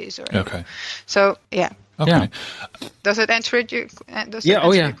else's. So, yeah. Okay. Yeah. Does it answer it? Yeah,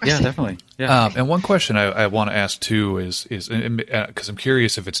 definitely. Yeah. And one question I want to ask too is because I'm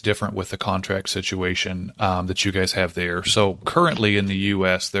curious if it's different with the contract situation that you guys have there. So currently in the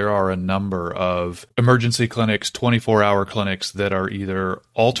U.S., there are a number of emergency clinics, 24-hour clinics that are either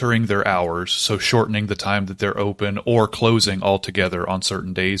altering their hours, so shortening the time that they're open, or closing altogether on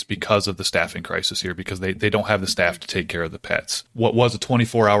certain days because of the staffing crisis here, because they don't have the staff to take care of the pets. What was a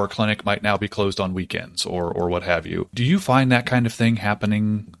 24-hour clinic might now be closed on weekends or what have you. Do you find that kind of thing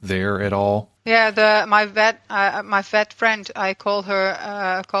happening there at all? Yeah, my vet friend, I called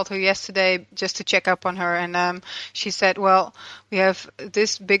her yesterday just to check up on her, and she said, well, we have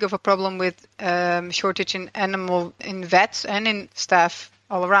this big of a problem with shortage in vets and in staff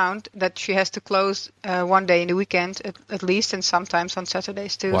all around, that she has to close one day in the weekend at least, and sometimes on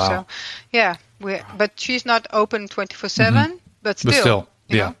Saturdays too. Wow. So yeah, but she's not open 24/7, but still.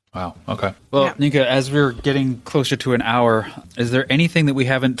 Yeah. Wow. Okay. Well, Nynke, as we're getting closer to an hour, is there anything that we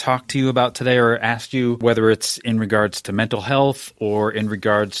haven't talked to you about today or asked you, whether it's in regards to mental health or in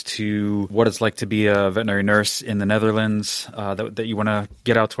regards to what it's like to be a veterinary nurse in the Netherlands, that you want to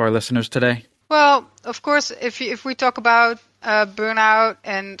get out to our listeners today? Well, of course, if we talk about burnout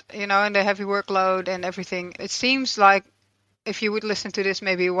and, and the heavy workload and everything, it seems like, if you would listen to this,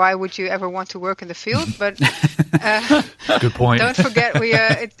 maybe why would you ever want to work in the field? But good point. Don't forget,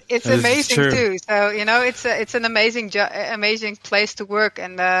 it's amazing true. too. So it's an amazing place to work,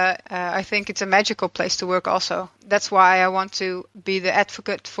 and I think it's a magical place to work also. That's why I want to be the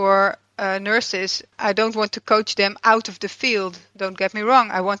advocate for nurses. I don't want to coach them out of the field. Don't get me wrong.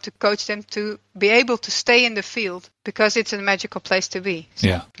 I want to coach them to be able to stay in the field because it's a magical place to be.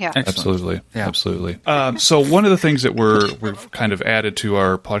 So, yeah. Absolutely. Yeah. Absolutely. So one of the things that we've kind of added to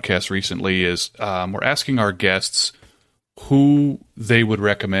our podcast recently is we're asking our guests who they would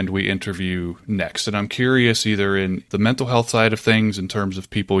recommend we interview next. And I'm curious, either in the mental health side of things, in terms of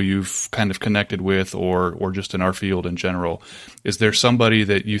people you've kind of connected with, or just in our field in general, is there somebody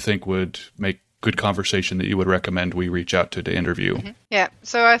that you think would make good conversation that you would recommend we reach out to interview? Mm-hmm. Yeah,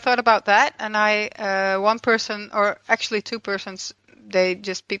 so I thought about that, and one person, or actually two persons, they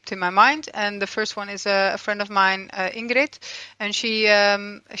just peeped in my mind. And the first one is a friend of mine, Ingrid, and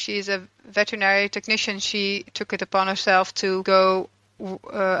she's a veterinary technician. She took it upon herself to go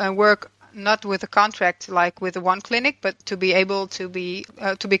and work not with a contract like with the one clinic, but to be able to be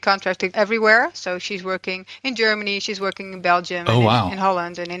contracted everywhere. So she's working in Germany, she's working in Belgium, in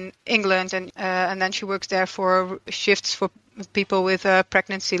Holland, and in England, and then she works there for shifts for people with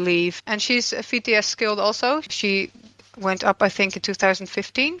pregnancy leave. And she's VTS skilled also. She went up, I think, in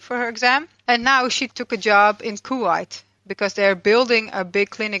 2015 for her exam. And now she took a job in Kuwait because they're building a big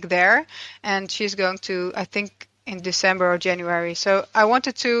clinic there. And she's going to, I think, in December or January. So I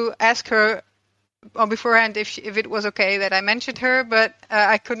wanted to ask her beforehand if it was okay that I mentioned her, but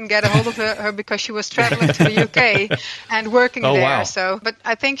I couldn't get a hold of her because she was traveling to the UK and working there. Wow. So, but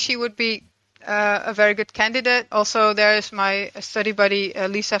I think she would be a very good candidate. Also, there is my study buddy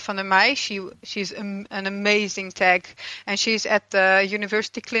Lisa van der Meij. She's an amazing tech, and she's at the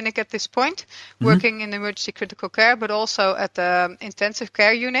university clinic at this point, working in emergency critical care, but also at the intensive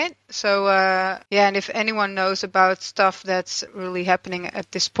care unit. So and if anyone knows about stuff that's really happening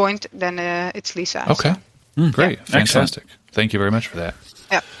at this point, then it's Lisa. Okay, great, Yeah. fantastic. Thank you very much for that.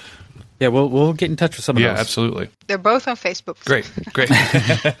 Yeah. Yeah, we'll get in touch with some of those. Yeah, absolutely. They're both on Facebook. Great.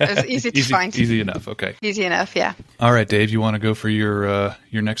 It's easy to find. Easy enough. Okay. Easy enough, yeah. All right, Dave, you want to go for your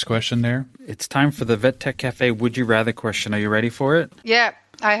next question there? It's time for the Vet Tech Cafe Would You Rather question. Are you ready for it? Yeah,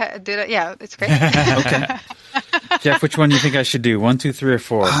 I did it. Yeah, it's great. Okay. Jeff, which one do you think I should do? 1, 2, 3, or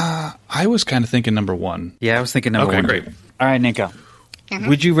 4? I was kind of thinking number 1. Yeah, I was thinking number 1. Okay, great. All right, Nynke.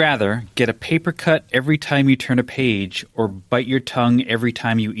 Would you rather get a paper cut every time you turn a page or bite your tongue every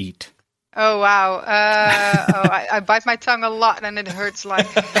time you eat? Oh, wow. I bite my tongue a lot and it hurts like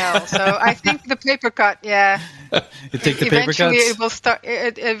hell. So I think the paper cut, yeah. You take the paper cuts? It will start.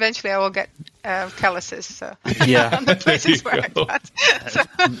 Eventually I will get calluses. So. Yeah. On the places where I cut. So.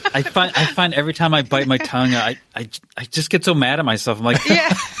 I find every time I bite my tongue, I just get so mad at myself. I'm like,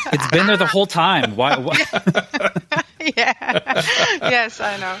 it's been there the whole time. Why? Yeah. Yes,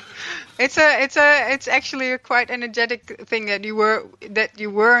 I know. It's actually a quite energetic thing that you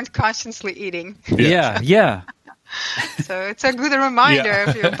weren't consciously eating. Yeah. So it's a good reminder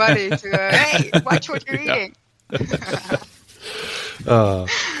of your body to hey, watch what you're eating. All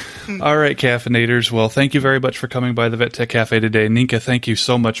right, caffeinators. Well, thank you very much for coming by the Vet Tech Cafe today. Nynke, thank you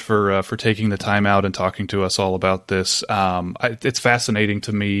so much for taking the time out and talking to us all about this. It's fascinating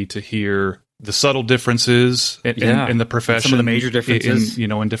to me to hear the subtle differences in the profession, some of the major differences,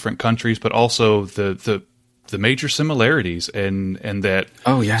 in different countries, but also the major similarities, and that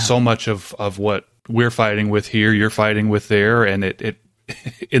so much of what we're fighting with here, you're fighting with there, and it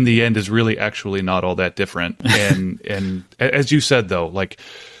in the end is really actually not all that different. And as you said though, like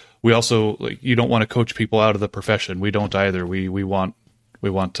we also you don't want to coach people out of the profession. We don't either. We want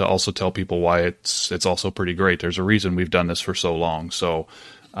to also tell people why it's also pretty great. There's a reason we've done this for so long. So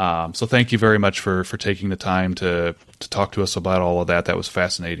thank you very much for taking the time to talk to us about all of that. That was a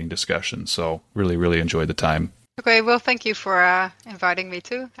fascinating discussion. So really, really enjoyed the time. Okay, well, thank you for inviting me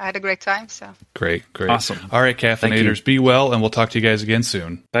too. I had a great time. So Great. Awesome. All right, caffeinators, be well, and we'll talk to you guys again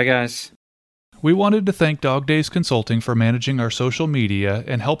soon. Bye, guys. We wanted to thank Dog Days Consulting for managing our social media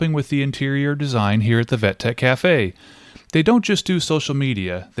and helping with the interior design here at the Vet Tech Cafe. They don't just do social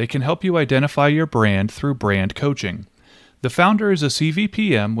media, they can help you identify your brand through brand coaching. The founder is a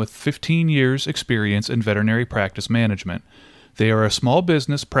CVPM with 15 years experience in veterinary practice management. They are a small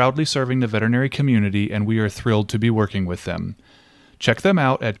business proudly serving the veterinary community, and we are thrilled to be working with them. Check them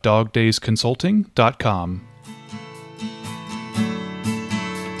out at dogdaysconsulting.com.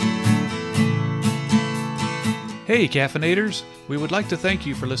 Hey, caffeinators! We would like to thank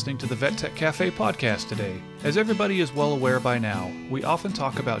you for listening to the Vet Tech Cafe podcast today. As everybody is well aware by now, we often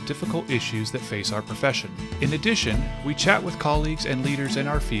talk about difficult issues that face our profession. In addition, we chat with colleagues and leaders in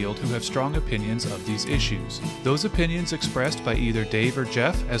our field who have strong opinions of these issues. Those opinions expressed by either Dave or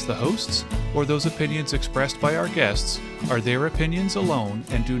Jeff as the hosts, or those opinions expressed by our guests, are their opinions alone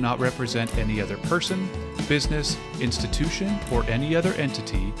and do not represent any other person, business, institution, or any other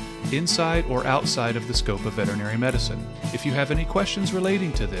entity inside or outside of the scope of veterinary medicine. If you have any questions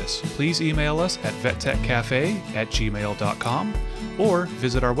relating to this, please email us at vettechcafe@gmail.com or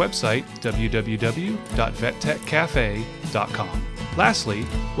visit our website www.vettechcafe.com. Lastly,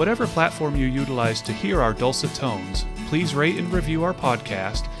 whatever platform you utilize to hear our dulcet tones, please rate and review our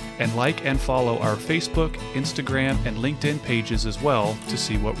podcast and like and follow our Facebook, Instagram, and LinkedIn pages as well to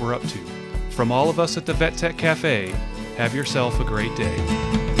see what we're up to. From all of us at the Vet Tech Cafe, have yourself a great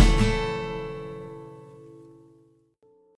day.